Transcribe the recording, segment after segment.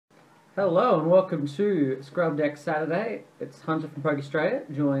Hello and welcome to Scrub Deck Saturday. It's Hunter from Pokestraya,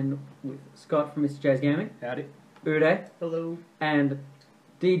 joined with Scott from Mr. J's Gaming. Howdy. Uday. Hello. And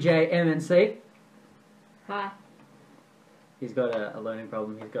DJ MNC. Hi. He's got a learning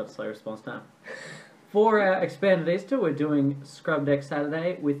problem, he's got a slow response time. For our expanded Easter, we're doing Scrub Deck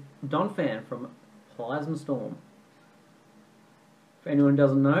Saturday with Donphan from Plasma Storm. If anyone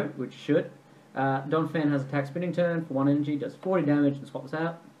doesn't know, which should, Donphan has attack spinning turn for 1 energy, does 40 damage and swaps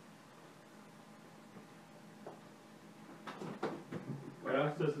out. What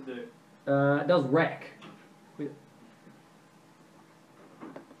else does it do? It does wreck. Which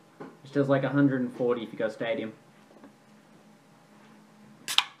does like 140 if you go stadium.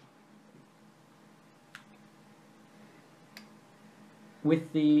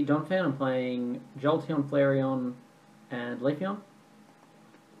 With the Donphan, I'm playing Jolteon, Flareon, and Leafeon.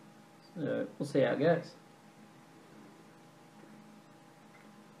 So we'll see how it goes.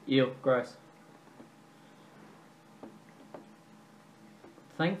 Ew, gross.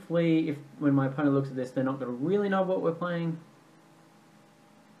 Thankfully, when my opponent looks at this, they're not going to really know what we're playing.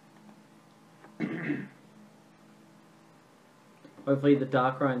 Hopefully the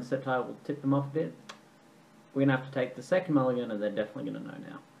Darkrai and Sceptile will tip them off a bit. We're going to have to take the second mulligan, and they're definitely going to know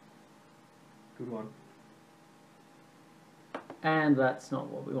now. Good one. And that's not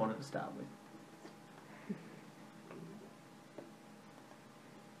what we wanted to start with.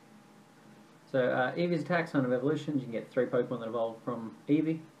 So, Eevee's attack, Son of Eeveelutions, you can get 3 Pokemon that evolve from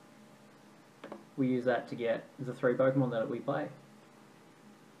Eevee. We use that to get the 3 Pokemon that we play.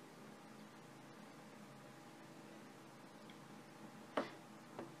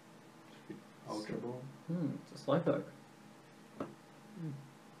 Ultra Ball. It's a Slowpoke.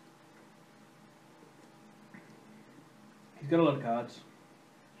 He's got a lot of cards.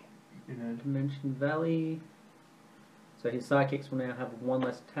 You know. Dimension Valley. So his Psychics will now have 1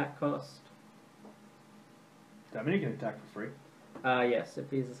 less attack cost. Does that mean he can attack for free? Yes, if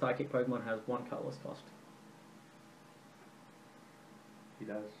he's a Psychic Pokemon, has 1 colorless cost. He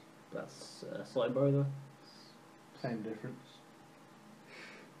does. That's Slowbro though. Same difference.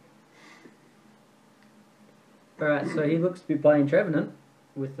 Alright, so he looks to be playing Trevenant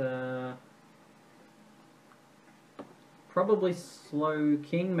with probably Slow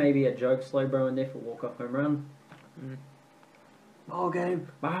King, maybe a Joke Slowbro in there for walk-off home run. Ball game.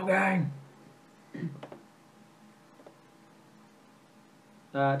 Ball game!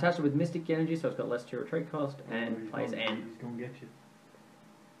 Attached it with Mystic Energy, so it's got less to retreat cost, and plays N. He's gonna get you.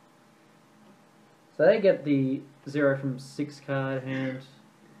 So they get the 0 from 6 card hand.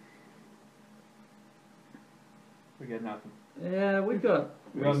 We get nothing. Yeah, we've got...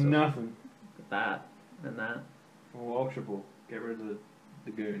 We got nothing. That, and that. Well, Ultra Ball. Get rid of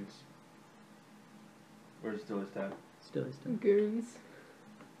the goons. Or it's still his tab. Still is still. Goons.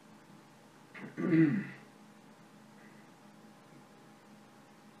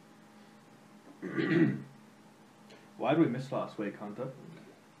 Why did we miss last week, Hunter?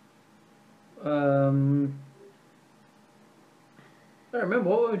 I don't remember,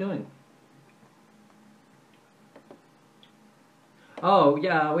 what were we doing? Oh,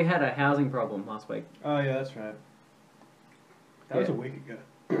 yeah, we had a housing problem last week. Oh yeah, that's right. That was a week ago.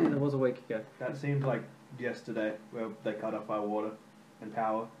 It was a week ago. That seemed like yesterday, where they cut off our water and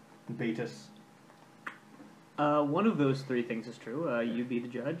power and beat us. One of those 3 things is true. You be the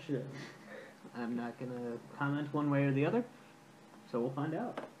judge. I'm not going to comment one way or the other. So we'll find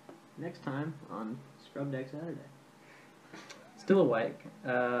out next time on Scrub Deck Saturday. Still awake.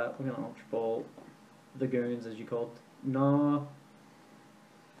 We're going to Ultra Ball the goons, as you called. No.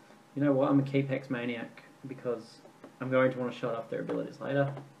 You know what? I'm a Keep Hex Maniac because I'm going to want to shut off their abilities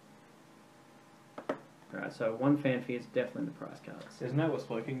later. Alright, so 1 Fanfy is definitely the price cards. Isn't that what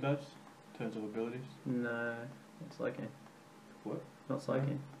Sloking does? In terms of abilities? No, not Slowking. What? Not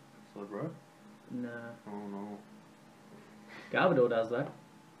Slowking. Slowbro? No. Oh no. Garbodor does that.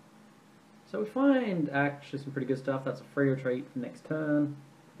 So we find actually some pretty good stuff. That's a free retreat for next turn.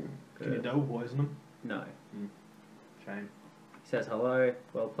 Can you double poison them? No. Shame. He says hello,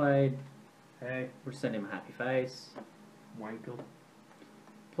 well played. Hey. We'll send him a happy face. Wankle.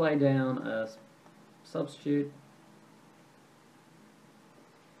 Play down a substitute.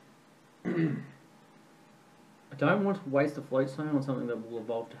 I don't want to waste a float stone on something that will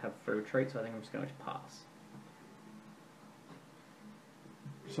evolve to have free retreat, so I think I'm just going to pass.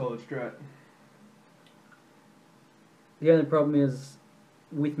 Solid strat. The only problem is,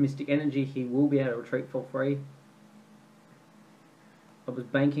 with Mystic Energy, he will be able to retreat for free. I was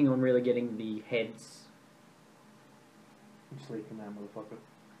banking on really getting the heads. I'm sleeping now, motherfucker.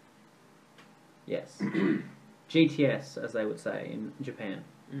 Yes. GTS, as they would say in Japan.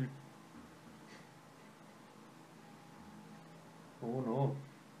 Oh no.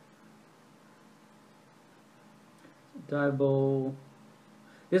 Dive ball.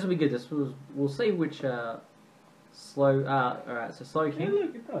 This will be good. We'll see which slow. Alright, so slow Yeah, king.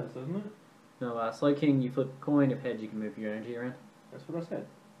 look, it does, doesn't it? No, slow king. You flip a coin. If heads, you can move your energy around. That's what I said.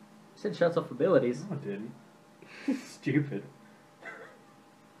 You said shuts off abilities. No, I didn't. Stupid.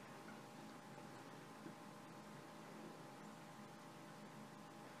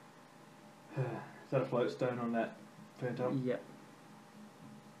 Is that a float stone on that phantom? Yep.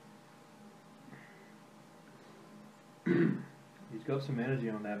 He's got some energy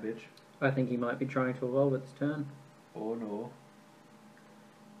on that bitch. I think he might be trying to evolve its turn. Oh no.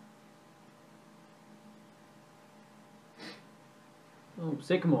 Oh,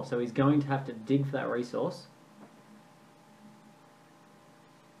 Sycamore. So he's going to have to dig for that resource.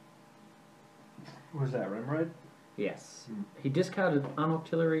 Was that Remoraid? Yes. Hmm. He discarded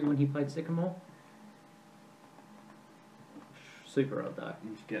Unoctillery when he played Sycamore. Super odd though.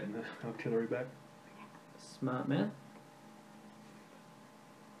 He's getting the artillery back. Smart man.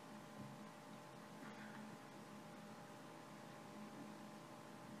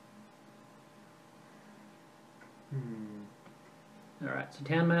 Alright, so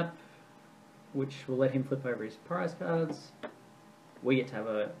town map, which will let him flip over his prize cards. We get to have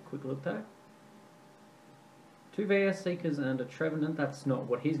a quick look though. 2 VS Seekers and a Trevenant. That's not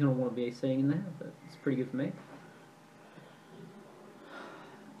what he's going to want to be seeing in there, but it's pretty good for me.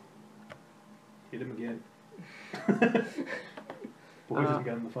 Hit him again. Poison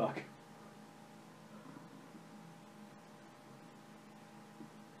gun the fuck.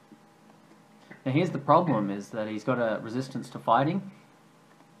 Now here's the problem, is that he's got a resistance to fighting.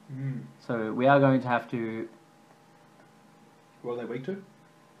 Mm. So we are going to have to... What are they weak to?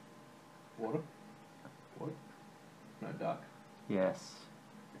 Water? Water? No, dark. Yes.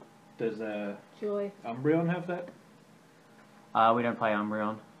 Does Joy. Umbreon have that? We don't play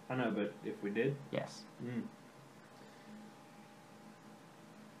Umbreon. I know, but if we did? Yes. Mm.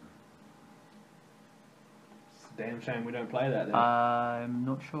 It's a damn shame we don't play that then. I'm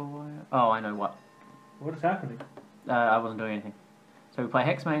not sure why... Oh, I know what. What is happening? I wasn't doing anything. So we play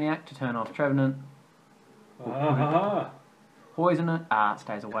Hex Maniac to turn off Trevenant. Ah! Poison it. It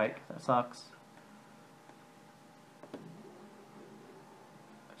stays awake. That sucks.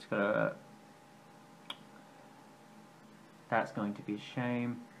 Just gotta... That's going to be a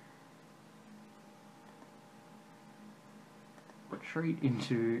shame. Retreat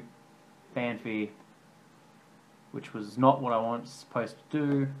into Banfi, which was not what I was supposed to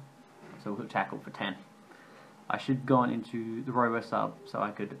do. So we'll tackle for 10. I should have gone into the Robo Sub so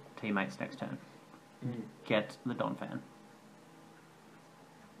I could teammates next turn. Mm. Get the Donphan.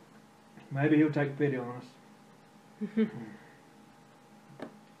 Maybe he'll take pity on us.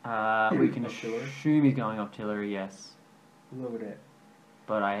 We can Octillery? assume he's going Octillery, yes. Look at that.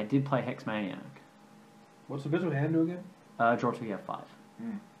 But I did play Hex Maniac. What's the best of hand do again? Draw 2, you have 5.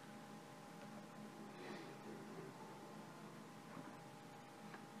 Mm.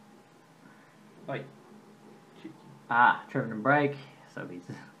 Wait. Trevenant Break, so he's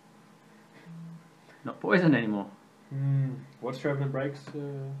not poisoned anymore. What's Trevenant Breaks?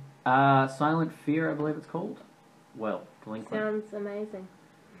 Silent Fear, I believe it's called. Well, Delinquent. Sounds amazing.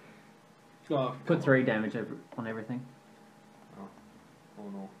 Oh, Put 3 damage on everything.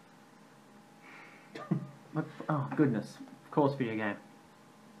 Oh no. Oh, goodness. Of course, video game.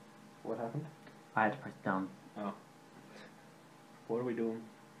 What happened? I had to press done. Oh. What are we doing?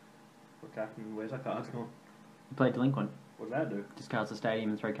 What's happening? Where's our cards gone? We played Delinquent. What does that do? Discards the stadium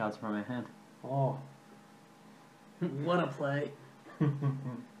and 3 cards from our hand. Oh. What a play.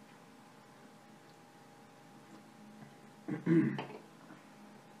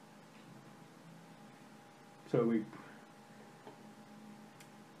 So we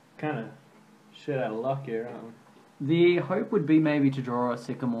kind of shit out of luck here, aren't we? The hope would be maybe to draw a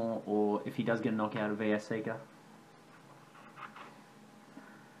Sycamore, or if he does get a knockout, a VS Seeker.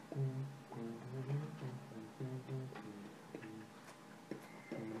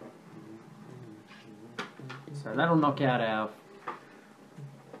 So that'll knock out our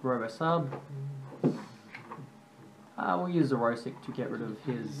Robo Sub. We'll use the Rosic to get rid of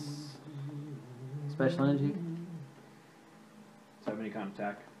his special energy. So many can't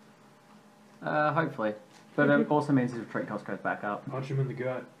attack. Hopefully. But it also means his retreat cost goes back up. Punch him in the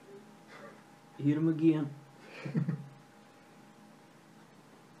gut. Hit him again.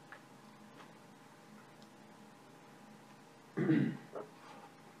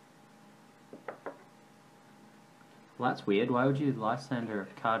 Well, that's weird. Why would you Lysander a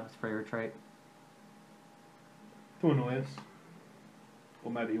card with free retreat? To annoy us.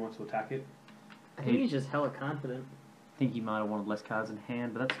 Or maybe he wants to attack it. I think he's just hella confident. think he might have wanted less cards in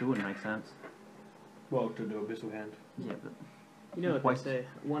hand, but that still wouldn't make sense. Well, to do Abyssal Hand. Yeah, but You know what Waste. they say,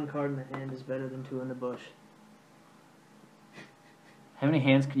 one card in the hand is better than two in the bush. how many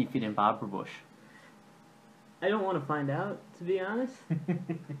hands can you fit in Barbara Bush? I don't want to find out, to be honest,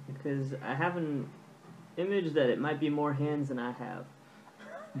 because I have an image that it might be more hands than I have.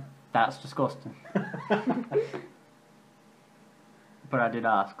 That's disgusting. But I did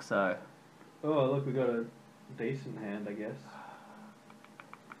ask, so... Oh, look, we got a decent hand, I guess.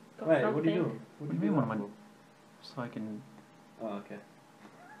 Got Wait, what are you something. doing? What do you mean, what am I... So I can... Oh, okay.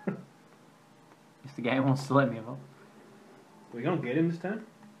 If the game wants to let me involve. We gonna get him this time?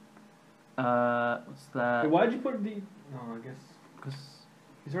 What's that? Hey, why'd you put the... Oh, I guess... Because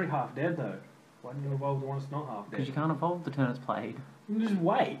He's already half dead, though. Why didn't you evolve the one that's not half dead? you can't evolve the turn it's played. You just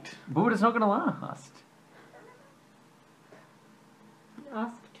wait. But it's not going to last.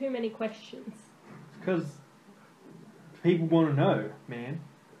 Ask too many questions. Because people want to know, man,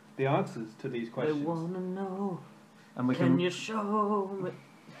 the answers to these I questions. want to know, And we can can... you show me?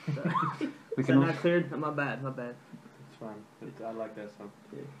 Sorry. we Is can that not cleared? My bad, my bad. It's fine. I like that song.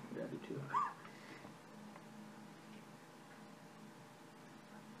 Yeah, I do too.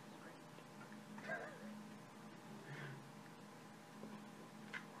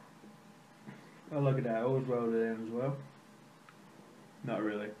 Oh, look at that. Always rolled it in as well. Not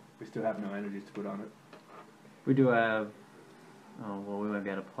really. We still have no energies to put on it. We do have... Oh, well, we won't be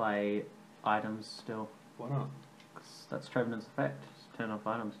able to play items still. Why not? 'Cause that's Trevenant's effect. Just turn off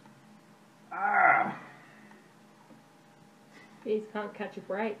items. Ah! These can't catch a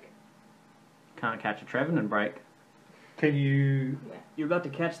break. Can't catch a Trevenant break. Can you... You're about to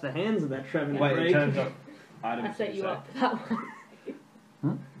catch the hands of that Trevenant Wait, break. it turns off items, I set did you say? up for that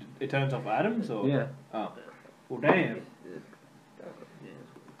one. It turns off items, or...? Yeah. Oh. Well, damn. Yeah.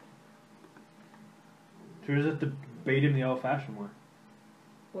 Should we just have to beat him the old-fashioned way?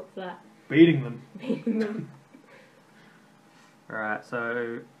 What's that? Beating them. Beating them. Alright,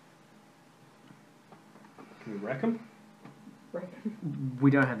 so... Can we wreck them? Break. We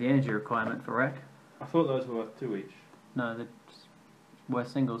don't have the energy requirement for wreck. I thought those were worth 2 each. No, they're just worth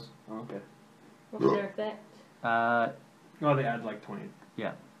singles. Oh, okay. What's their effect? Uh, Oh, they add like 20.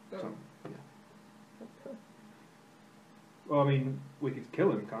 yeah. Oh, So, yeah. that's cool. Well, I mean, we could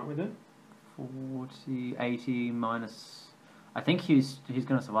kill him, can't we then? 40, 80 minus... I think he's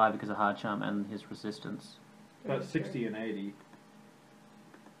going to survive because of hard charm and his resistance. That's That's true. 60 and 80.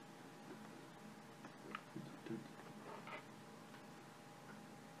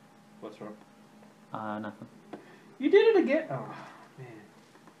 What's wrong? Nothing. You did it again! Oh, man.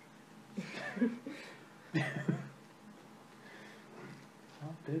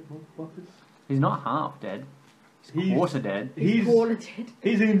 Half dead motherfuckers. He's not half dead. He's quarter dead. He's Quartered.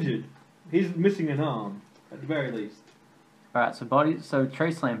 he's injured. He's missing an arm, at the very least. Alright, so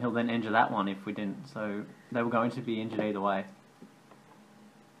Tree Slam, he'll then injure that one if we didn't. So they were going to be injured either way.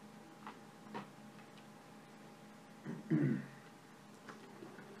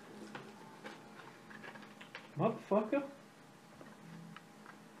 Motherfucker.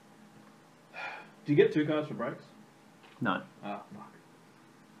 Do you get 2 cards for breaks? No. Ah, fuck.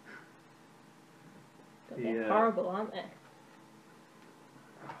 But they're Yeah. horrible, aren't they?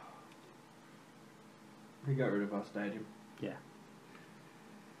 He got rid of our stadium. Yeah.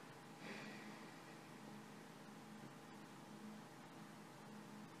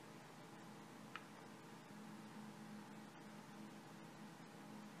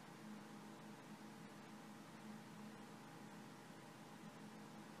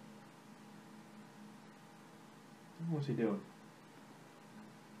 What's he doing?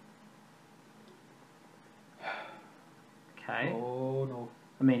 Okay. Oh no.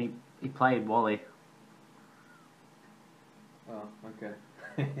 I mean, he played Wally. Oh, okay.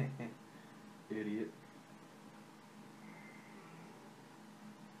 Idiot.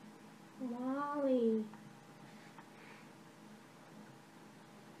 Wally.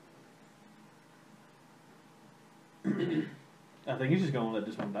 I think he's just going to let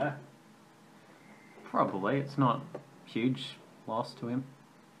this one die. Probably. It's not huge loss to him.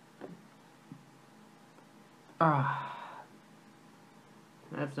 Ah.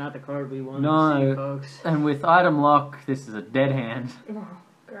 That's not the card we want No. to see, folks. And with item lock, this is a dead hand. Oh,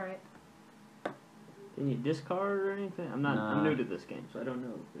 great. Can you discard or anything? I'm not. No. I'm new to this game, so I don't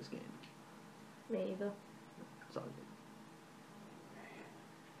know this game. Me either. It's all good.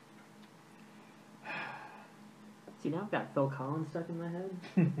 See, now I've got Phil Collins stuck in my head,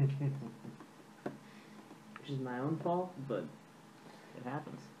 which is my own fault, but it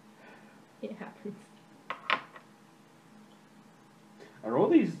happens. It happens. Are all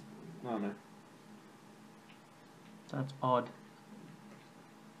these... Oh no. That's odd.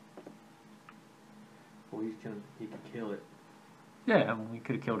 Well, he can kill it. Yeah, we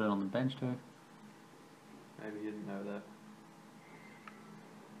could have killed it on the bench too. Maybe he didn't know that.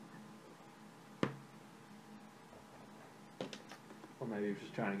 Or maybe he was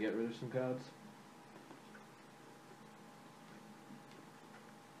just trying to get rid of some cards.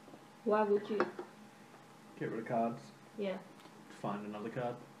 Why would you? Get rid of cards. Yeah. Find another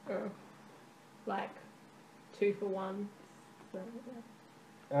card. Like 2 for 1. So,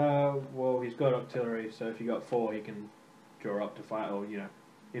 Well, he's got artillery, so if you got 4, he can draw up to 5. Or, you know,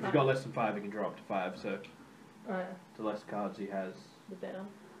 if he's got less than 5, he can draw up to 5. So, the less cards he has, the better.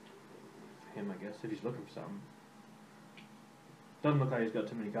 for him, I guess. If he's looking for something. Doesn't look like he's got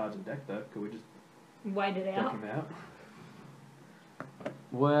too many cards in deck, though. Could we just Wait it deck out. him out?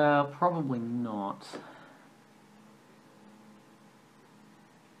 Well, probably not.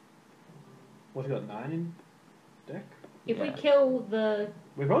 What's he got, 9 in deck? If we Yeah. kill the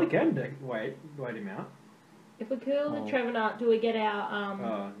We probably can wait him out. the Oh. Trevenant, do we get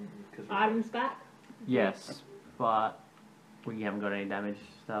our Because items back? Yes, but we haven't got any damage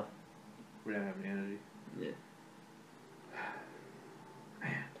stuff. we don't have any energy. Yeah.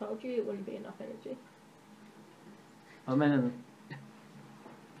 Told you it wouldn't be enough energy. I mean,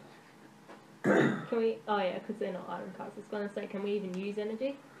 Can we? Oh yeah, because they're not item cards. I was gonna say, can we even use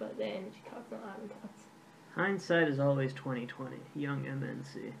energy? But they're energy cards, not item cards. Hindsight is always 20/20. Young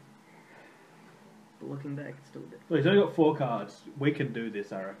MNC. But looking back, it's still different. Well, he's only got 4 cards. We can do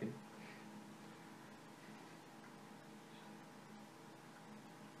this, I reckon.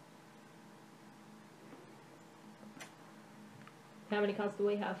 How many cards do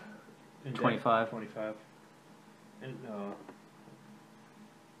we have? In deck, 25. 25. And,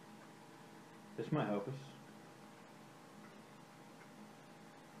 this might help us.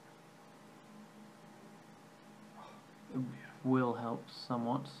 will help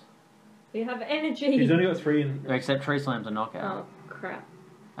somewhat. We have energy. He's only got 3 in... Except Tree Slam's a knockout, Oh crap!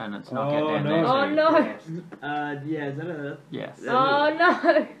 and it's knockout Oh, damage. no. Oh no! Yeah, is that a... Yes.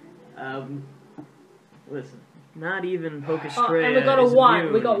 Oh no! Listen, not even Pokestraya Oh, and we got a is 1.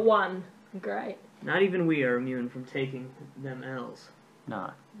 immune. We got 1. Great. Not even we are immune from taking them L's.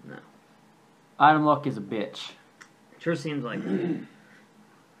 No. No. Item lock is a bitch. Sure seems like it. And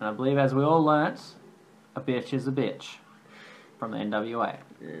I believe, as we all learnt, a bitch is a bitch. From the NWA.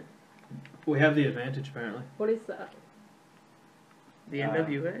 Yeah. We have the advantage, apparently. What is that? The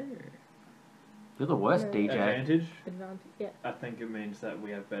NWA? You're the worst, Yeah. DJ. Advantage? Advantage. Yeah. I think it means that we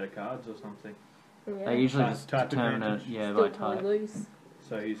have better cards or something. Yeah. They usually Type- just type determine it, advantage. yeah, Still by probably type. lose.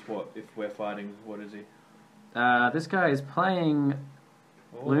 So he's what? If we're fighting, what is he? This guy is playing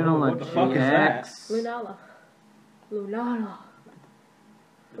Oh, Lunala what the fuck is that? GX. Lunala. Lunala.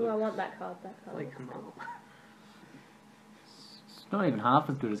 Oh, I want that card. That It's card. like, looks come cool. on. It's not even half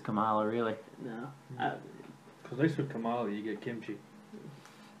as good as Kamala, really. No. Because at least with Kamala, you get kimchi.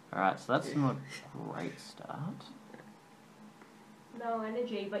 Alright, so that's not a great start. No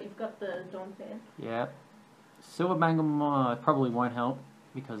energy, but you've got the Donphan. Yeah. Silver Bangle probably won't help,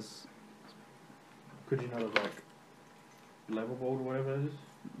 because Could you not have, like, level balled or whatever it is?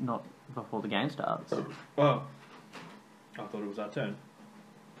 not before the game starts. Oh. I thought it was our turn.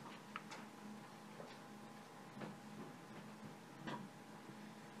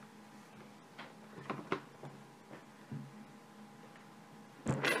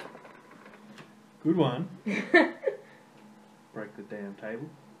 Good one. Break the damn table.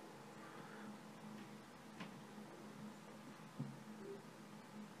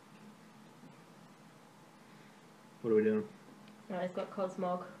 What are we doing? No, he's got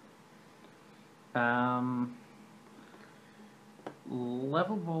Cosmog.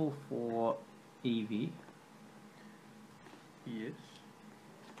 Level ball for Eevee. Yes.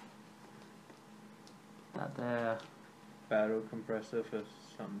 That there. Battle compressor for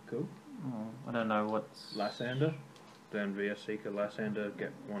something cool. I don't know what's. Lysander. Then via Seeker Lysander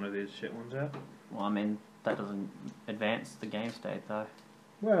get one of these shit ones out. Well, I mean, that doesn't advance the game state, though.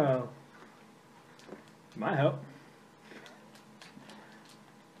 Well, might help.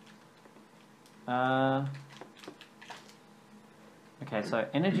 Okay, so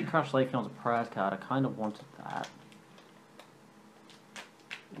Energy Crush Leafeon's a prize card. I kind of wanted that.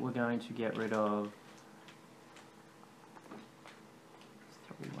 We're going to get rid of...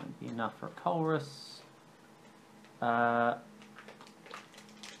 3 won't be enough for a Colress.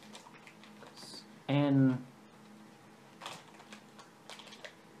 N...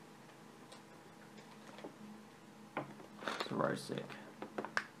 Rosic.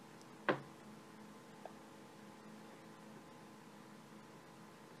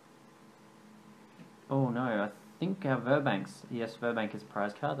 Oh no, I think Verbank's... Yes, Verbank is a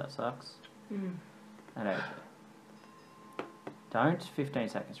prize card. That sucks. Mm. And over. Don't. 15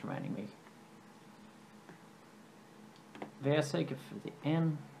 seconds remaining, me. Seeker for the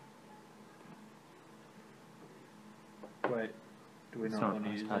N. Wait, do we It's not not want to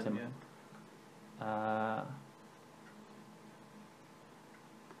prize use cards them anymore. yet?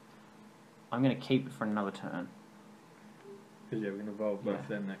 I'm going to keep it for another turn. Because yeah, we can evolve both Yeah.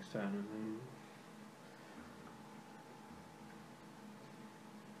 them next turn. And then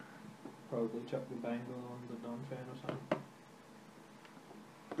probably chuck the Bangle on the Donphan or something.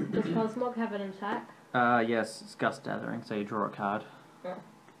 Does Cosmog have an attack? Yes, it's Gust Gathering, so you draw a card. Oh.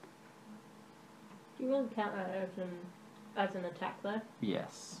 Do you really count that as an attack though?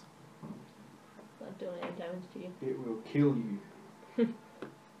 Yes. It's not doing any damage to you. It will kill you. Look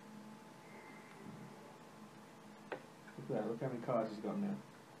at that, look how many cards he's got now.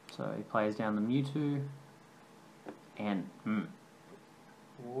 So he plays down the Mewtwo. And...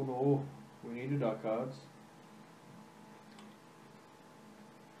 Oh no, we need to die cards.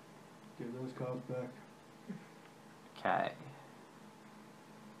 Give those cards back. Okay.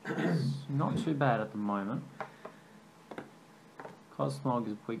 It's not too bad at the moment. Cosmog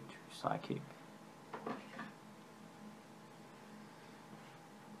is weak to Psychic.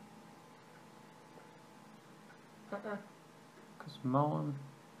 Cosmoan.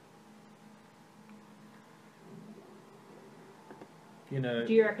 You know.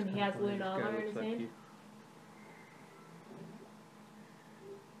 Do you reckon he has Just Lunala go in with his fuck hand? you.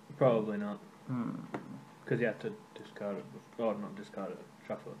 Probably not. Because you have to discard it before, or not discard it,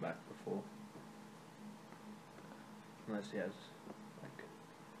 shuffle it back before. Unless he has like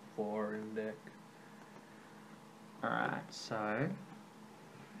 4 in deck. Alright, so...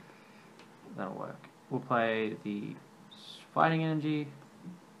 That'll work. We'll play the Fighting Energy.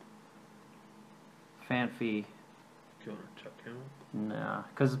 Fanfi. Do you want to chuck him? Nah,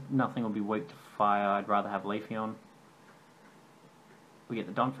 because nothing will be weak to fire. I'd rather have Leafeon. We get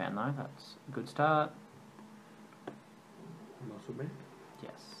the Donphan though, that's a good start. Muscle Band?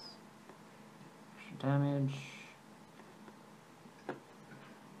 Yes. Extra damage.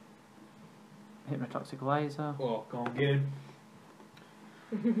 Hypnotoxic Laser. Oh, go on, get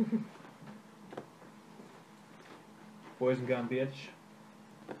him. Poison Gun, bitch.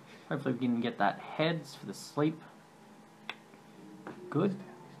 Hopefully we can get that heads for the sleep. Good.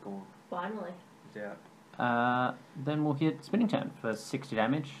 He's gone. Finally. He's out. Then we'll hit Spinning Turn for 60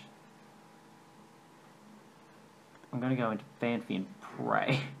 damage. I'm going to go into Fanfi and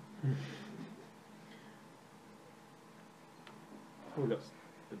Pray. Oh, we got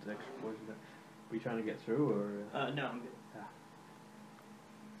the extra poison gun. Are you trying to get through, or...? No, I'm good. Ah.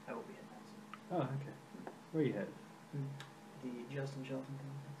 I will be advanced. Oh, okay. Where are you headed? The Justin Shelton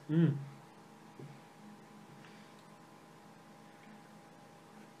thing. Mm.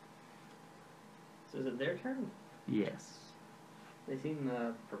 So is it their turn? Yes. They seem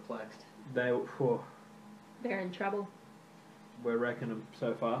perplexed. They, They're in trouble. we're wrecking them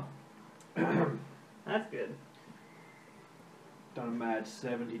so far. That's good. Done a mad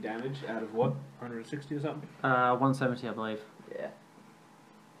 70 damage out of what? 160 or something? 170 I believe. Yeah.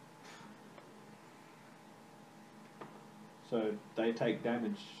 So they take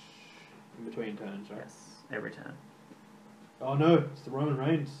damage in between turns, right? Yes, every turn. Oh no, it's the Roman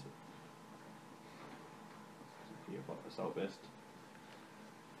Reigns. You got Assault Vest.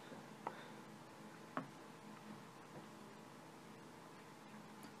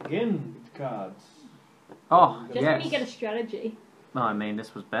 Again with the cards. Oh, Just yes. when you get a strategy. No, I mean,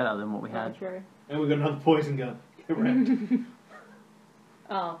 this was better than what we had. True. And we've got another poison gun. Get wrecked.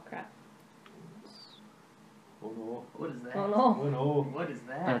 Oh, crap. Oh no. What is that? Oh, no. Oh no. What is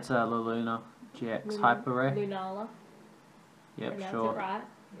that? That's Luluna GX Hyper Rare. Lunala. Yep, Pronounce sure. it right.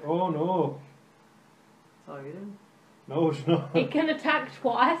 Oh no. That's all you do? No, it's not. It can attack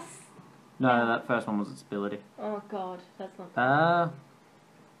twice. No, that first one was its ability. Oh, God. That's not good.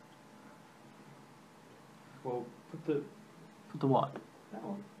 Well, put the... Put the what? That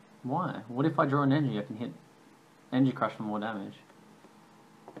one. Why? What if I draw an Energy? I can hit Energy Crush for more damage.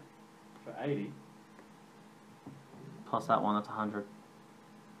 For 80. Plus that one, that's 100.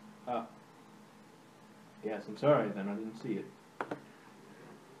 Ah. Yes, I'm sorry then, I didn't see it.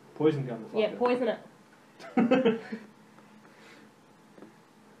 Poison gun the fucker. Yeah, poison it.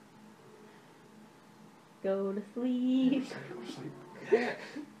 Go to sleep.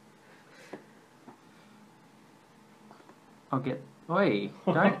 I'll get... Oi,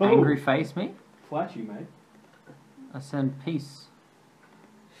 don't angry face me. Flashy, mate. I send peace.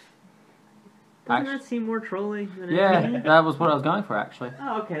 Doesn't that seem more trolly than Yeah, anything? that was what I was going for, actually.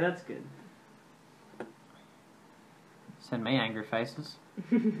 Oh, okay, that's good. Send me angry faces.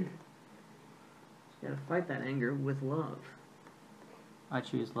 You gotta fight that anger with love. I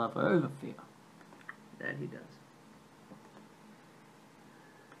choose love over fear. That he does.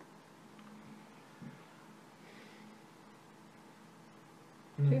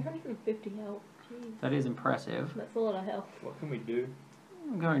 250 health. Jeez. That is impressive. That's a lot of health. What can we do?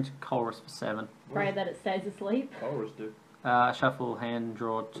 I'm going to Colress for 7. Pray that it stays asleep. Colress do? Shuffle, hand,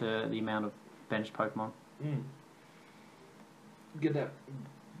 draw to the amount of benched Pokemon. Get that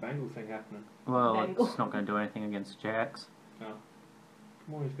bangle thing happening. Well, Bangle. it's not going to do anything against Jax. No.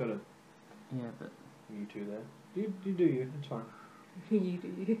 Come on, he's got a Yeah, but Mewtwo there. You do you. It's fine. You do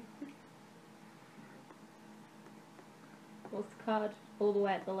you. What's the card? All the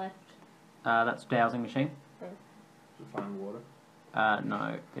way at the left. that's Dowsing Machine. Does it find water?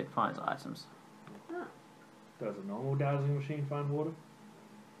 No, it finds items. Does a normal dowsing machine find water?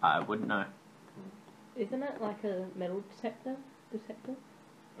 I wouldn't know. Isn't it like a metal detector?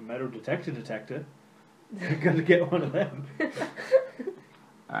 A metal detector? You're gonna get one of them.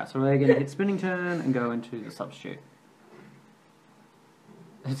 Alright, so we're going to hit Spinning Turn and go into the substitute.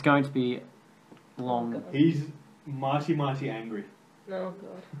 It's going to be long. God. He's mighty angry. Oh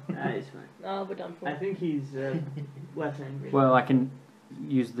god. That is fine. Oh, we're done for. I think he's less angry. Well, I can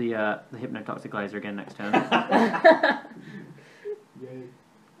use the Hypnotoxic Laser again next turn. Yay.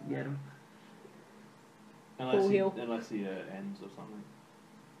 Get him. Full heal. Unless he ends or something.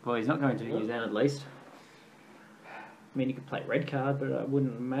 Well, he's not going to use that at least. I mean, he could play red card, but I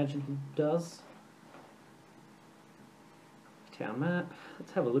wouldn't imagine he does. Town map.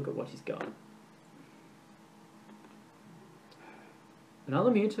 Let's have a look at what he's got.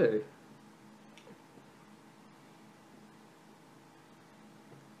 Another Mewtwo.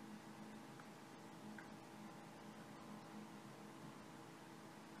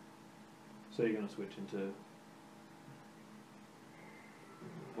 So you're going to switch into...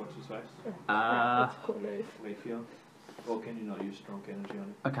 What's his face? That's a cool move. Leafeon? Or can you not use strong energy on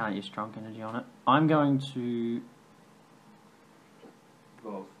it? I can't use strong energy on it. I'm going to...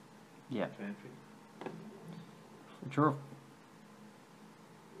 Evolve. Yeah. Fanfic. Draw.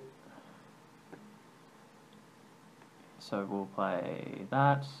 So we'll play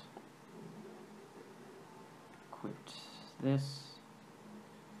that. Quit this.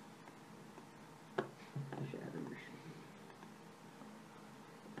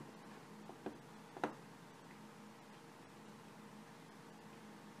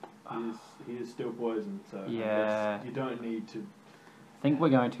 He is still poisoned, so Yeah. I guess you don't need to... I think we're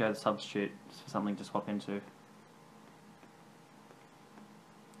going to go to substitute for something to swap into. It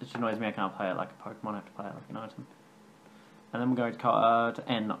just annoys me I can't play it like a Pokemon, I have to play it like an item. And then we're going to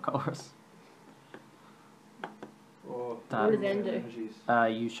end, not Colress. Or What does N do? energies.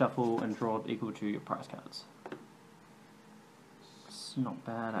 You shuffle and draw equal to your prize cards. It's not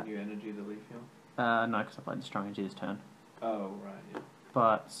bad. Can you energy the Leafeon? No, because I played the strong energy this turn. Oh, right, yeah.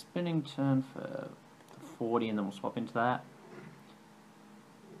 But spinning turn for 40 and then we'll swap into that.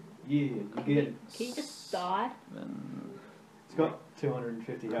 Yeah, you get it. Can you just die? Then It's got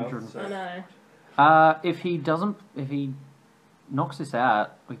 250 health, 100. so... I know. if he knocks this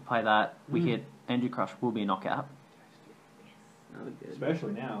out, we play that, we Mm. hit Energy Crush, will be a knockout. Another good.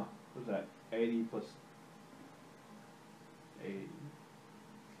 Especially now. What's that? 80 plus 80.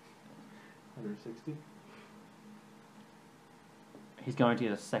 160? He's going to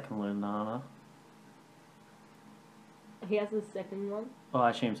get a second Lunana. He has the second one. Well,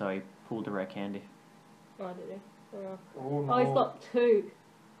 I assume so, he pulled a rare candy. Oh, did he? Oh. Oh, no. Oh, he's got 2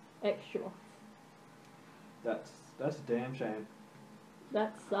 extra. That's a damn shame.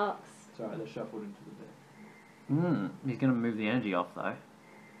 That sucks. It's alright, they're shuffled into the deck. He's going to move the energy off though.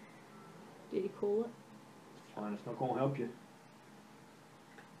 Did he call it? It's fine, it's not going to help you.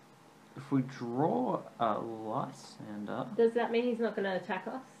 If we draw a Lysander... Does that mean he's not going to attack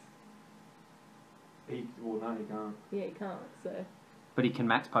us? Well, no, he can't. Yeah, he can't, so... But he can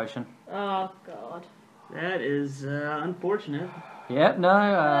max potion. Oh, God. That is unfortunate. Yep,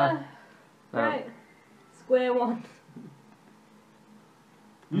 no, Right. Square one.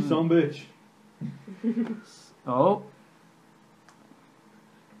 You son bitch. Oh,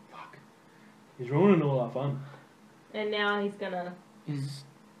 Fuck. He's ruining all our fun. And now he's gonna is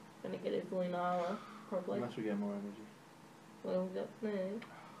get his Lunala, probably. Unless we get more energy. Well, no.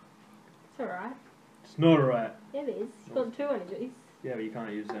 It's alright. It's not alright. Yeah, it is. He's got 2 energies. Yeah, but you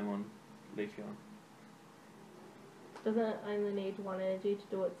can't use them on Leafeon. Doesn't it only need 1 energy to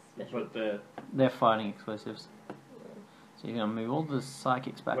do its special? But they're fighting exclusives. So you're going to move all the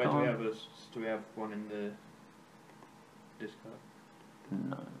psychics back wait, on? do we have one in the discard?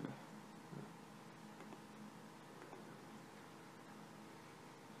 No.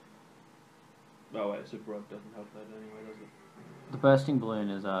 Oh wait, Super Rod doesn't help that anyway, does it? The bursting balloon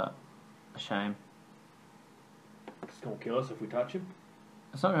is a shame. It's gonna kill us if we touch him.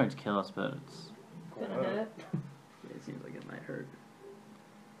 It's not going to kill us, but it's... Gonna hurt. Yeah, it seems like it might hurt.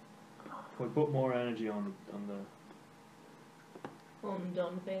 We put more energy on the... On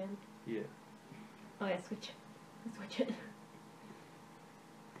Donphan. Yeah. Oh yeah, switch it. Switch it.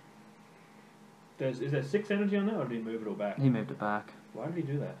 Is there 6 energy on that, or did he move it all back? He moved it back. Why did he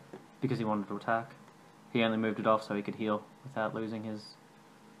do that? Because he wanted to attack. He only moved it off so he could heal without losing his...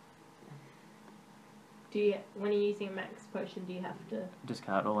 Do you, when you're using a max potion, do you have to...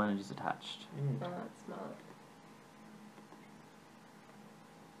 Discard all energies attached. Oh, that's smart.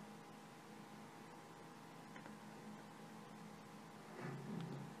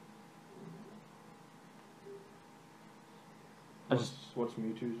 What's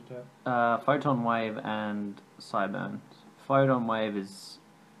Mewtwo's attack? Photon Wave and Psyburn. Photon Wave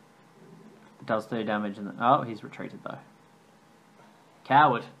does 30 damage and oh, he's retreated though.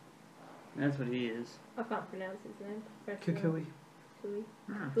 Coward. That's what he is. I can't pronounce his name. Kukui. Kukui.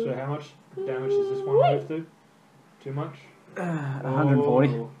 So how much damage does this one move do? Too much?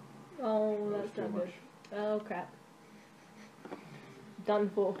 140. Oh, that's not good. Oh crap. Done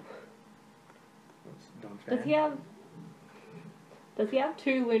for. That's Does he have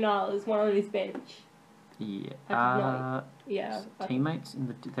 2 Lunalas, one on his bench? Yeah. Yeah. Teammates in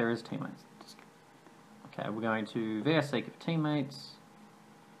the there is teammates. Okay, we're going to VS Seek of teammates.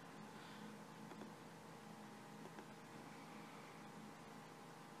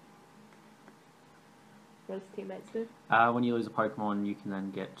 What does teammates do? When you lose a Pokemon, you can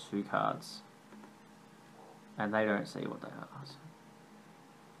then get 2 cards, and they don't see what they are. So.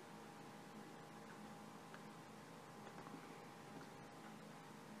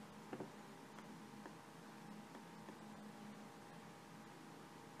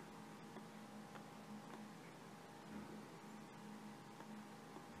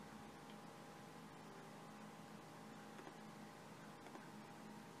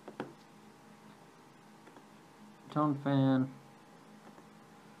 Donphan.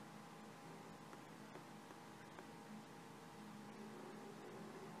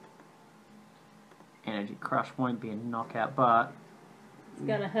 Energy Crush won't be a knockout, but... It's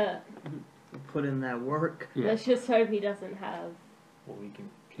gonna hurt. Put in that work. Yeah. Let's just hope he doesn't have Well, we can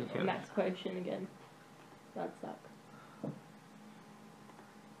Yeah. max potion again. That'd suck.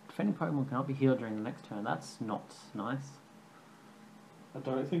 Defending Pokemon cannot be healed during the next turn. That's not nice. I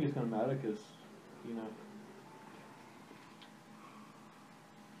don't think it's going to matter because, you know...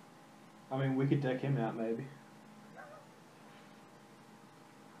 I mean, we could deck him out maybe.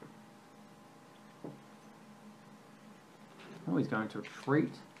 Oh, he's going to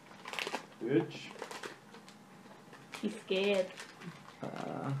retreat. Bitch. He's scared.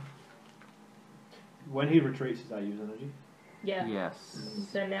 When he retreats, does that use energy? Yeah. Yes.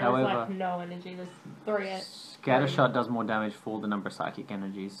 So now However, there's like no energy. There's 3 Scattershot does more damage for the number of psychic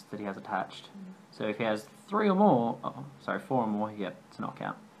energies that he has attached. So if he has 3 or more, 4 or more, he gets a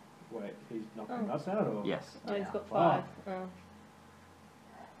knockout. Wait, he's knocking us out, or...? Yes. Oh, he's got Wow. 5. Oh.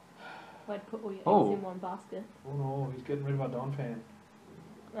 I'd put all your Oh. eggs in one basket. Oh no, he's getting rid of our Donphan.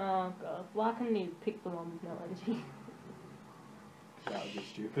 Oh god. Why couldn't he pick the one with no energy? That would be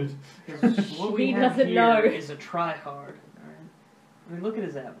stupid. What we He have doesn't here know. is a try-hard. Alright? I mean, look at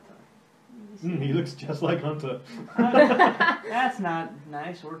his avatar. He looks just like Hunter. That's not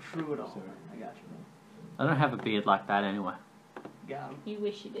nice or true at all. Sorry. I got you. I don't have a beard like that anyway. Got him. You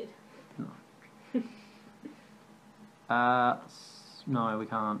wish you did. No, we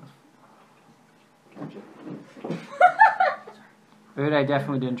can't. Gotcha. Uday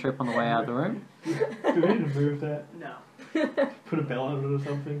definitely didn't trip on the way out of the room. Do we need to move that? No. Put a bell on it or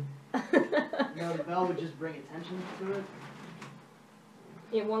something? No, the bell would just bring attention to it.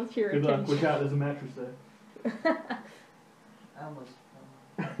 It wants your Good luck, attention. watch out, there's a mattress there. I almost...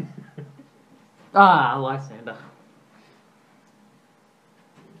 Ah, Lysander.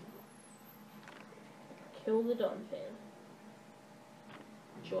 Kill the Donphan.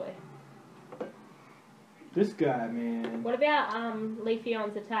 Joy. This guy, man. What about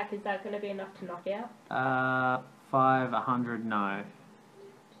Leafeon's attack? Is that going to be enough to knock out? 100, no.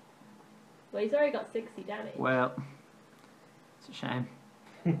 Well, he's already got 60 damage. Well, it's a shame.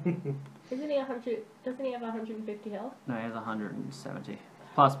 Isn't he 100? Doesn't he have 150 health? No, he has 170.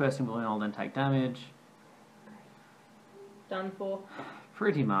 Plus Bursting Balloon, I'll then take damage. Done for.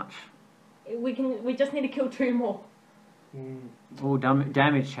 Pretty much. We just need to kill 2 more. Oh,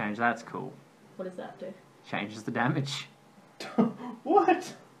 damage change, that's cool. What does that do? Changes the damage.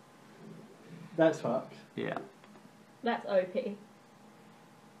 What? That's fucked. Yeah. That's OP.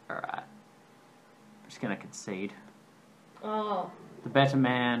 Alright. just going to concede. Oh, The better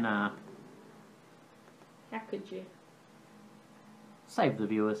man, how could you? save the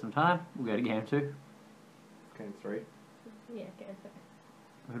viewers some time. We'll go to game 2. Game 3. Yeah, go for it.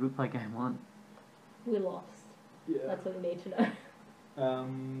 Who did we play game 1? We lost. Yeah. That's what we need to know.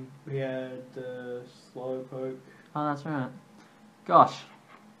 We had Slowpoke. Oh, that's right. Gosh.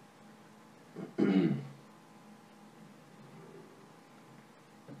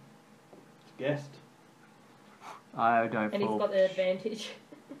 Guest. I don't And he's fall. got the advantage.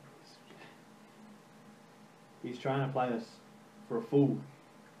 He's trying to play us for a fool.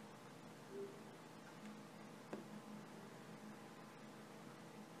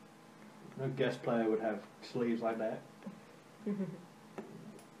 No guest player would have sleeves like that.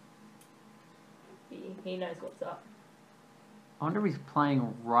 he knows what's up. I wonder if he's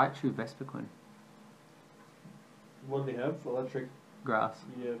playing Raichu Vespiquen. What do they have? Electric? Grass.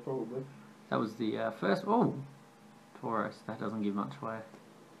 Yeah, probably. That was the first... Oh! Tauros. That doesn't give much away.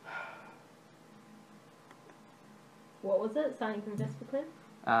 What was it? Starting from Vespiquen?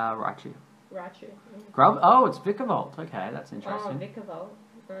 Raichu. Raichu. Grub? Oh, it's Vikavolt. Okay, that's Oh, interesting. Vikavolt.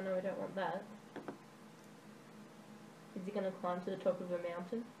 Oh no, we don't want that. Is he going to climb to the top of a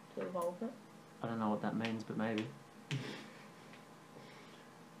mountain to evolve it? I don't know what that means, but maybe.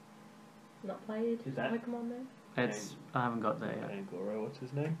 Not played Is that- Pokemon then? It's... I haven't got there yet. Angora, what's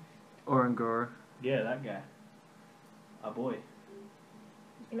his name? Oranguru. Yeah, that guy. Our boy.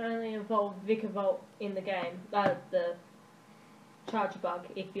 You can only evolve Vikavolt in the game, the Charge Bug,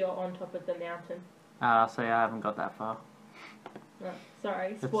 if you're on top of the mountain. So yeah, I haven't got that far. No,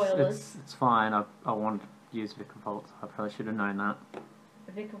 sorry, spoilers. It's fine. I wanted to use Vikavolt. I probably should have known that.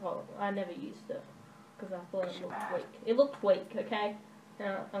 Vikavolt, I never used it because I thought it looked weak. It looked weak, okay?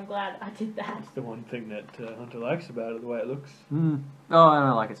 I'm glad I did that. That's the one thing that Hunter likes about it, the way it looks. Oh, I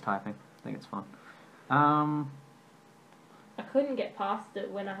don't like its typing. I think it's fun. I couldn't get past it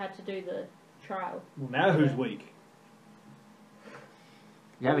when I had to do the trial. Well, now who's weak?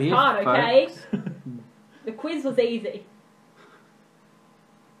 Yeah, It's hard, okay? The quiz was easy.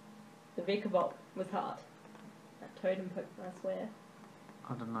 The Vikavolt was hard. That totem Pokemon, I swear.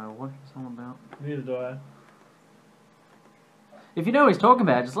 I don't know what it's all about. Neither do I. If you know what he's talking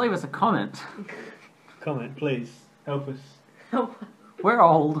about, just leave us a comment. Comment, please. Help us. We're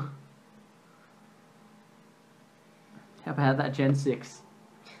old. How about that Gen 6?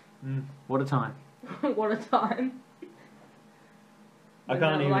 What a time. What a time. I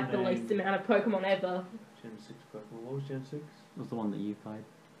can't even like the name least amount of Pokemon ever. Gen 6 Pokemon. What was Gen 6? It was the one that you played.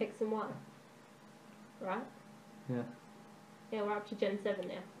 X and Y. Right? Yeah. Yeah, we're up to Gen 7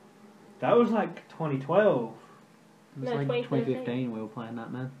 now. That was like 2012. It was No, like 2013. 2015 we were playing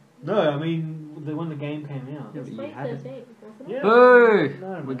that, man. No, I mean when the game came out. Yeah, It was but you had it. 2013, wasn't it? Yeah. Boo!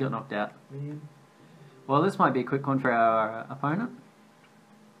 No, We man. got knocked out. Man. Well, this might be a quick one for our opponent.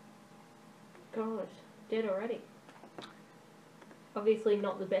 Gosh, dead already. Obviously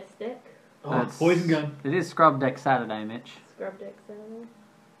not the best deck. Oh, That's- poison gun. It is Scrub Deck Saturday, Mitch. Scrub deck, so...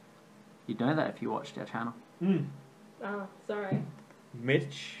 You'd know that if you watched our channel. Oh, sorry.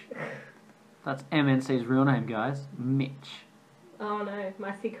 Mitch. That's MNC's real name, guys. Mitch. Oh no,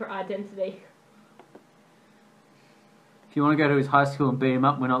 my secret identity. If you want to go to his high school and beat him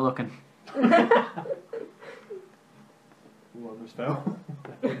up, we're not looking. Well, just fell.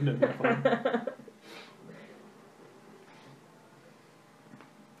 That wouldn't have been fun.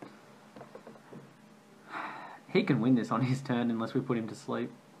 He can win this on his turn unless we put him to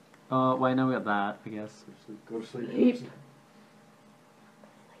sleep. Oh, wait, no, we got that, I guess. Go to sleep. Sleep.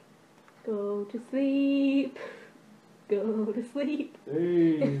 Go to sleep. Go to sleep.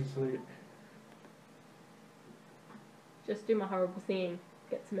 Hey, sleep. Just do my horrible singing.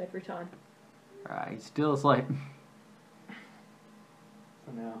 Gets him every time. Alright, he's still asleep.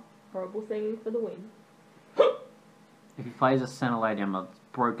 For now. Horrible singing for the win. If he plays a Centiladium, a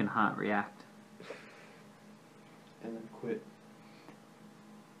broken heart react. And then quit.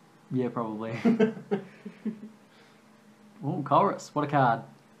 Yeah, probably. Oh, Chorus, what a card.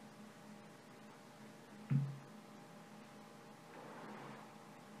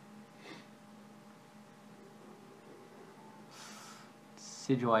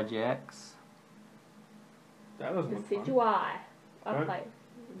 Sidgewai GX. That doesn't look fun. Decidueye. I Right. played.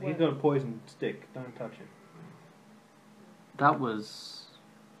 He's got a poison stick. Don't touch it. That was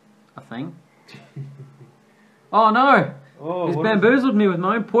a thing. Oh no! Oh, He's what is- bamboozled me with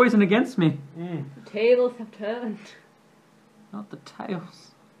my own poison against me. The tables have turned. Not the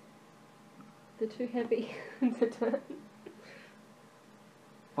tails. They're too heavy to turn.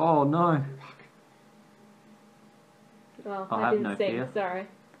 Oh no. Oh, I I have didn't no see. fear. Sorry.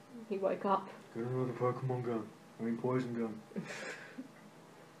 He woke up. Get another Pokemon gun. I mean poison gun.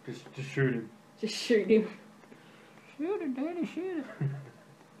 just shoot him. Just shoot him. Shoot it, Daddy, shoot it.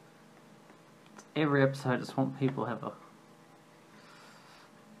 Every episode, I just want people to have a.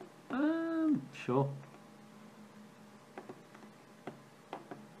 Sure.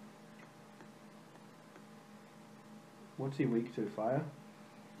 What's he weak to? Fire?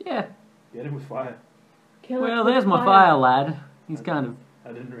 Yeah. Get him with fire. Kill it Well, with there's my fire. fire lad. He's kind of.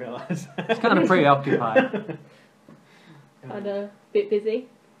 I didn't realise. He's kind of preoccupied. Kind of bit busy.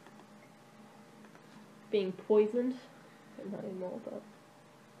 Being poisoned. But not anymore, but.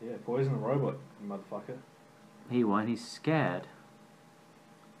 Yeah, poison the robot, you motherfucker. He won't. He's scared.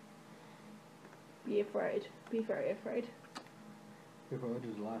 Be afraid. Be very afraid. He probably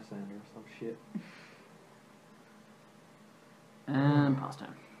just Lysander or some shit. And pass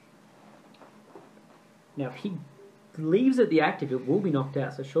turn. Now, if he leaves it the active, it will be knocked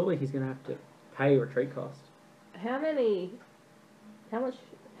out. So surely he's going to have to pay retreat cost. How much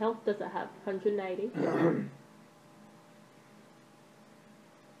health does it have? 180?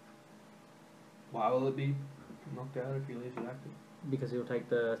 Why will it be knocked out if he leaves it active? Because he'll take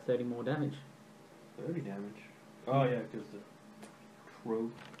the 30 more damage. 30 damage. Oh yeah, because the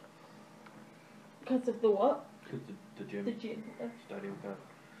crow. Because of the what? Because the gym. The gym. Stadium cut.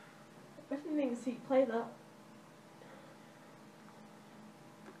 I didn't even see you play that.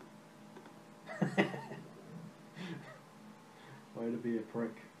 Way to be a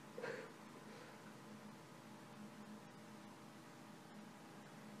prick.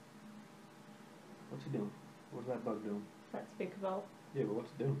 What's he doing? What's that bug doing? That's big vault. Yeah, but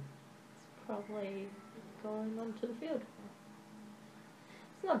what's it doing? It's probably going onto the field.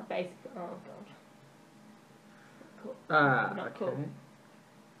 It's not basic. Oh god. Cool. Ah, Not okay. cool.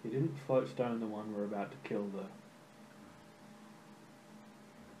 He didn't float stone the one we're about to kill the...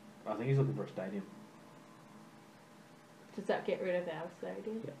 I think he's looking for a stadium. Does that get rid of our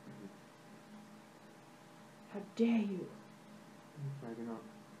stadium? Yeah. How dare you? Maybe not.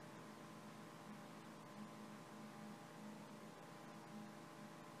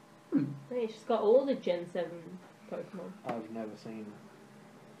 Hey, she's got all the Gen 7 Pokemon I've never seen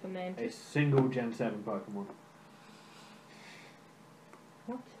for a Mantis. single Gen 7 Pokemon.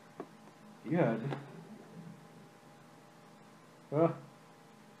 What? You heard me. Ah.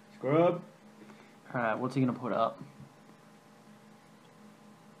 Scrub. Alright, what's he going to put up?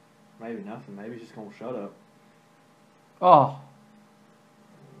 Maybe nothing. Maybe he's just gonna shut up. Oh!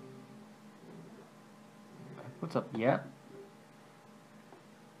 What's up? Yeah.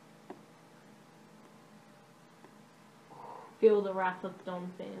 Feel the wrath of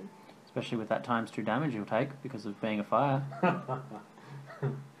Donphan. Especially with that times 2 damage he'll take because of being a fire.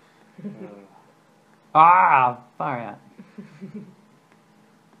 Ah! Fire out.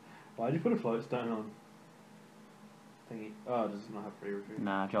 Why'd you put a float stone on? Thingy. Oh, does it not have free retreat?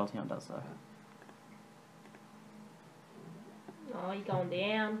 Nah, Jolteon does though. Oh, you're going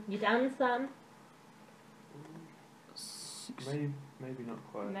down. You done, son? Maybe not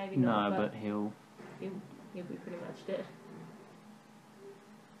quite. Maybe No, not, but he'll... you'll be pretty much dead.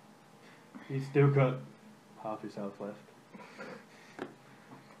 He's still got half his health left.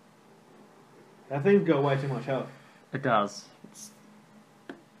 That thing's got way too much health. It does.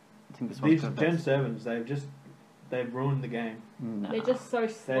 I think this one's These got Gen best. 7s, they've ruined the game. No. They're just so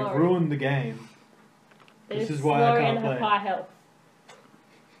They've slow. ruined the game. They're This just is why slow I can't and have play. high health.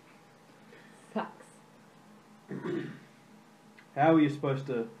 Sucks. How are you supposed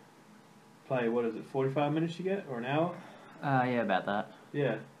to play, what is it, 45 minutes you get? Or an hour? Yeah, about that.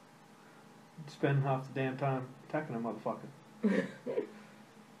 Yeah. Spend half the damn time attacking a motherfucker.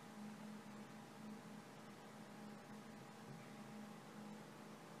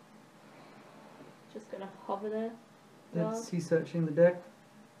 Just gonna hover there. Is he searching the deck?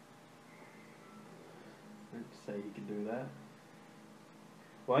 Let's say he can do that.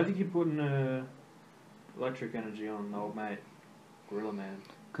 Why do you keep putting electric energy on the old mate? Gorilla Man.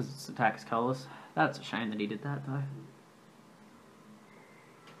 Because its attack's colourless. That's a shame that he did that though.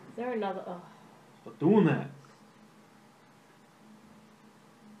 Is there another? Oh, Stop doing that.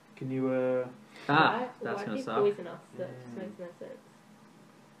 Can you, Ah, why that's did going he to suck. poison us? That just makes no sense.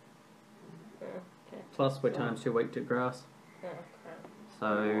 Oh, okay. Plus, we're times 2 weak to grass. Oh, crap.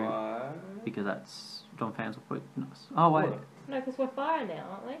 So, why? because that's... Donphan's will put... Oh, wait. What? No, because we're fire now,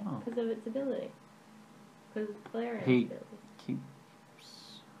 aren't we? Oh. Because of its ability. Because of Valerian's He- ability.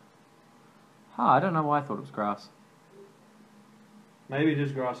 Keeps... Oh, I don't know why I thought it was grass. Maybe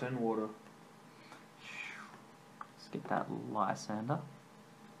just grass and water. Let's get that Lysander.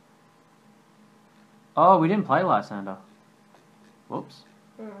 Oh, we didn't play Lysander. Whoops.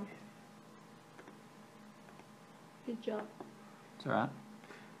 Oh. Good job. It's alright.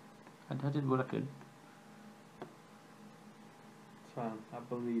 I did what I could. It's fine. I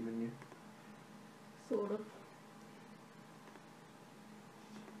believe in you. Sort of.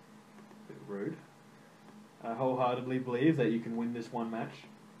 Bit rude. I wholeheartedly believe that you can win this one match.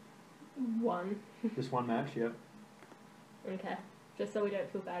 One. This one match, yep. Okay. Just so we don't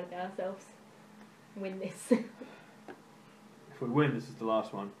feel bad about ourselves. Win this. If we win, this is the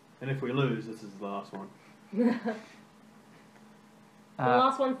last one. And if we lose, this is the last one. The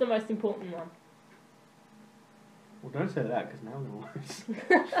last one's the most important one. Well, don't say that, because now we're going to lose.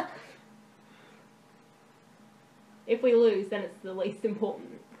 If we lose, then it's the least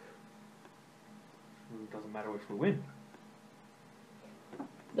important. It doesn't matter if we win.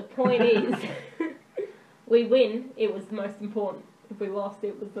 The point is, we win, it was the most important. If we lost,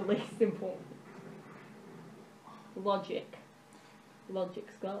 it was the least important. Logic. Logic,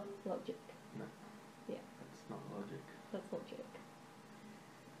 Scott. Logic. No. Yeah. That's not logic. That's logic.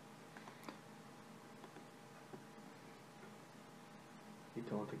 You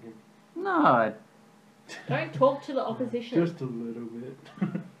taunting him? No, Don't talk to the opposition. Just a little bit.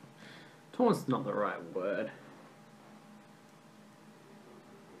 taunt's not the right word.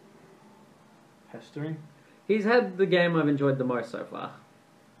 Pestering? He's had the game I've enjoyed the most so far.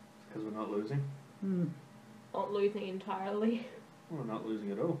 Because we're not losing? Not losing entirely. We're not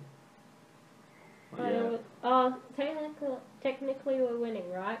losing at all. Well, Technically we're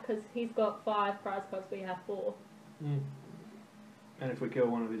winning, right? Because he's got 5 prize cards, we have 4. And if we kill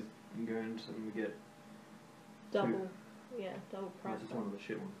one of his goons, then we get Double prize this is cards. one of the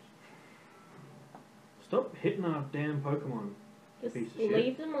shit ones. Stop hitting our damn Pokemon. Just piece of shit.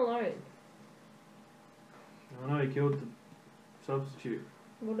 leave them alone. I know he killed the substitute.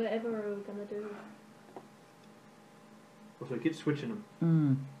 Whatever are we gonna do? Also, keep switching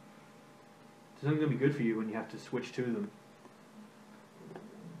them. It's only going to be good for you when you have to switch to them.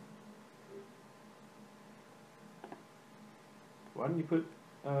 Why didn't you put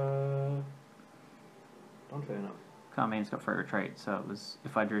Donphan up? Carmine's got free retreat, so it was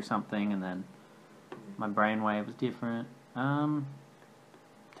if I drew something and then my brainwave was different.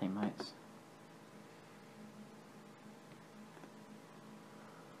 Teammates.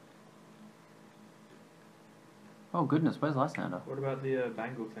 Oh goodness, where's Lysander? What about the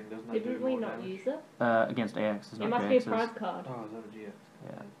Bangle thing? Doesn't that do Didn't we more not damage? use it? Against AX, it's It not must be a GX's. prize card. Oh, is that a GX?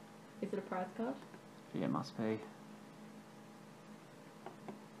 Yeah. Is it a prize card? Yeah, it must be.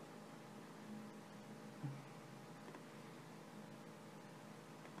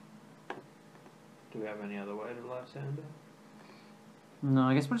 Do we have any other way to Lysander? No,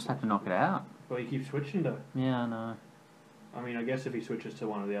 I guess we'll just have to knock it out. Well, you keep switching though. Yeah, I know. I mean, I guess if he switches to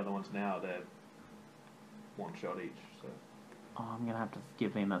one of the other ones now, they're one shot each, so. Oh, I'm gonna have to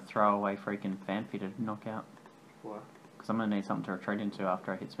give him a throwaway freaking fanpy to knock out. Why? Because I'm gonna need something to retreat into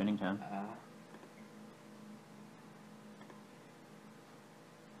after I hit spinning turn.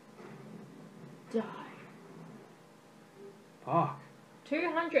 Die. Fuck.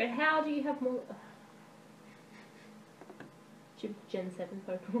 200, how do you have more? Gen 7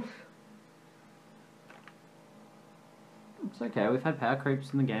 Pokemon. It's okay, we've had power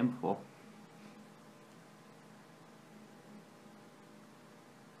creeps in the game before.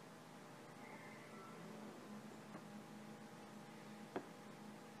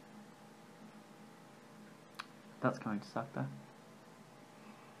 That's going to suck though.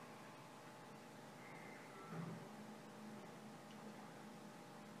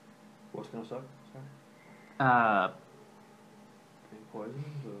 What's gonna suck? Sorry. Being poisoned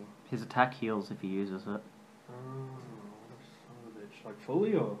or? His attack heals if he uses it. Oh, what a son of a bitch. Like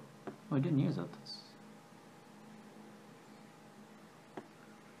fully or? Well, he didn't use it.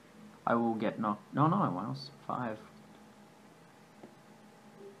 I will get knocked. No, I won't. 5.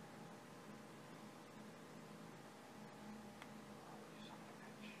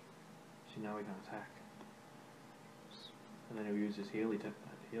 See, now we can attack. And then he'll use his Healy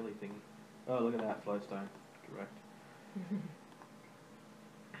thingy. Oh, look at that, Flowstone. Correct.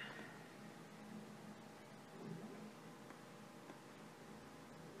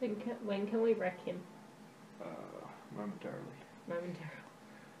 When can we wreck him? Momentarily. Momentarily.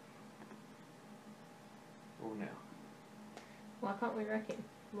 Or now. Why can't we wreck him?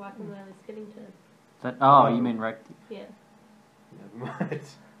 Why can we only spinning turn? You mean wrecked? Yeah. Never mind.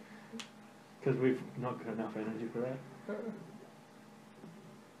 Because we've not got enough energy for that.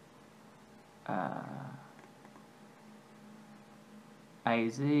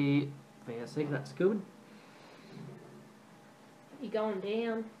 AZ, VSC, that's good. You're going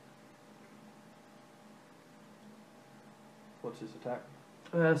down. What's his attack?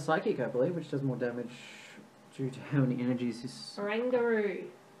 Psychic, I believe, which does more damage Due to how many energies is... Orangaroo.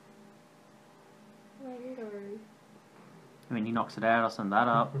 Orangaroo. I mean, he knocks it out, I'll send that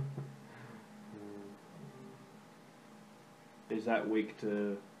up. Is that weak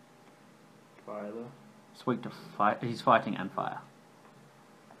to fire though? It's weak to fight. He's fighting and fire.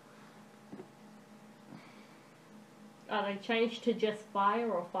 Are they changed to just fire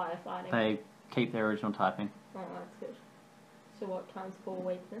or firefighting? They keep their original typing. Oh, that's good. So what times 4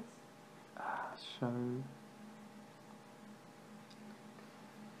 weakness? So...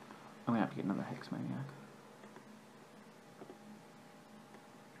 I'm going to have to get another Hex Maniac.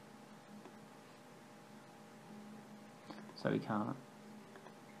 So he can't.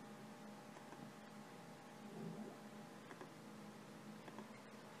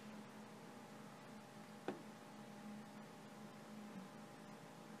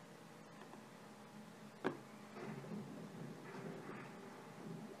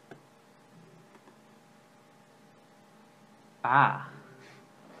 Ah.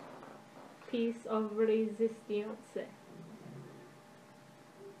 Piece of resistance. You're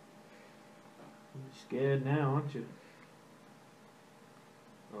scared now, aren't you?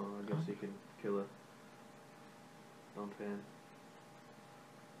 Oh, I guess you can kill a Donphan.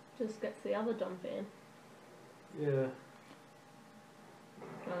 Just gets the other Donphan. Yeah.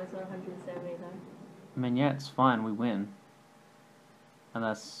 Oh, it's not 170 though. I mean, yeah, it's fine, we win.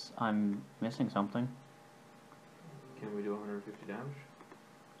 Unless I'm missing something. Can we do 150 damage?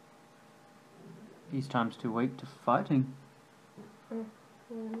 Each time's too weak to fighting. Oh,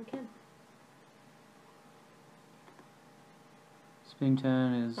 well, then we can. Spinning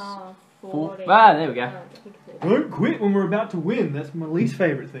turn is... Ah, 4. 40. Ah, there we go. Don't quit when we're about to win. That's my least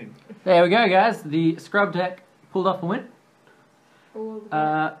favourite thing. There we go, guys. The scrub deck pulled off a win.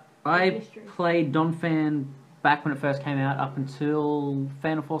 I mystery. played Donphan back when it first came out, up until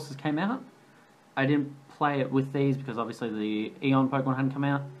Fan of Forces came out. I didn't play it with these because obviously the Eon Pokemon hadn't come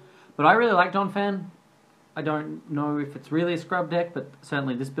out. But I really like Donphan. I don't know if it's really a scrub deck, but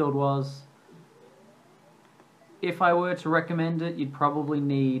certainly this build was. If I were to recommend it, you'd probably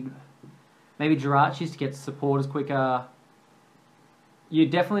need maybe Jirachis to get supporters quicker. You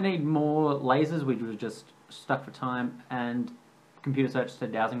definitely need more lasers, which was just stuck for time, and computer search to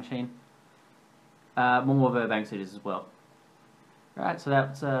dowsing machine. More Verbank cities as well. Alright, so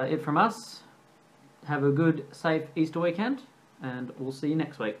that's it from us. Have a good, safe Easter weekend, and we'll see you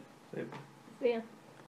next week. See ya.